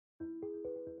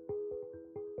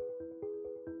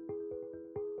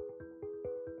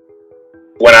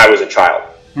when I was a child.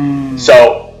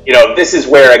 So, you know, this is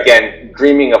where, again,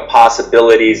 dreaming of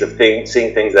possibilities, of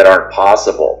seeing things that aren't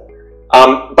possible.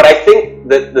 But I think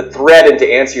that the thread, and to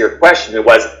answer your question, it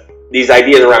was these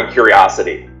ideas around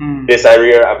curiosity, this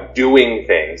idea of doing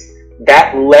things,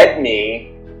 that led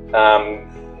me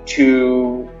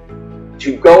to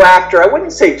go after, I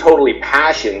wouldn't say totally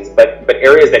passions, but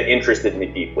areas that interested me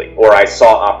deeply, or I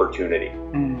saw opportunity.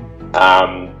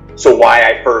 So why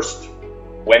I first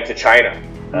went to China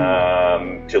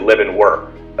to live and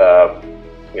work,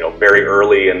 you know, very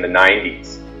early in the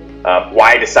 90s.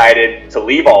 Why I decided to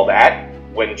leave all that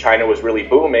when China was really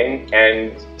booming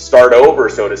and start over,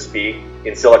 so to speak,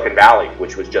 in Silicon Valley,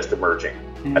 which was just emerging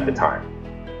at the time.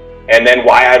 And then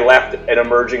why I left an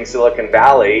emerging Silicon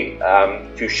Valley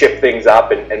to shift things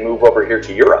up and move over here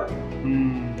to Europe.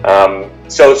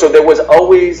 So there was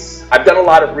always, I've done a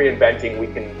lot of reinventing. We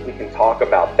can talk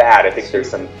about that. I think there's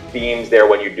some themes there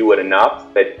when you do it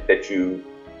enough that you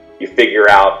figure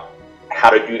out how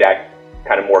to do that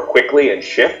kind of more quickly and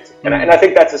shift. And I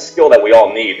think that's a skill that we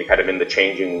all need kind of in the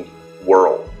changing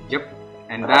world. Yep.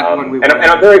 And that one and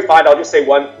I'm very fond, I'll just say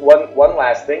one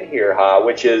last thing here,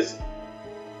 which is,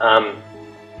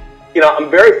 you know, I'm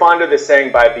very fond of this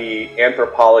saying by the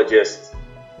anthropologist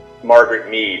Margaret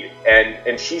Mead,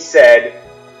 and she said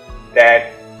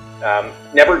that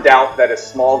never doubt that a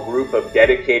small group of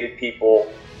dedicated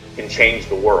people can change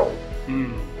the world.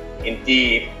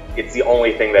 Indeed, it's the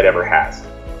only thing that ever has.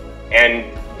 And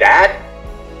that,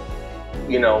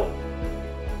 you know,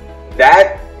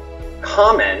 that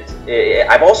comment,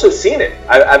 I've also seen it.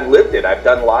 I've lived it. I've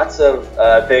done lots of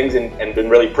things and been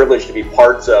really privileged to be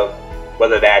parts of,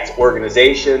 whether that's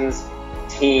organizations,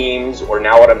 teams, or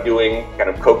now what I'm doing, kind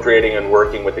of co-creating and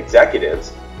working with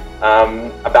executives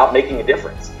about making a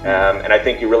difference. And I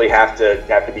think you really have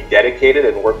to be dedicated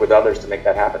and work with others to make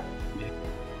that happen.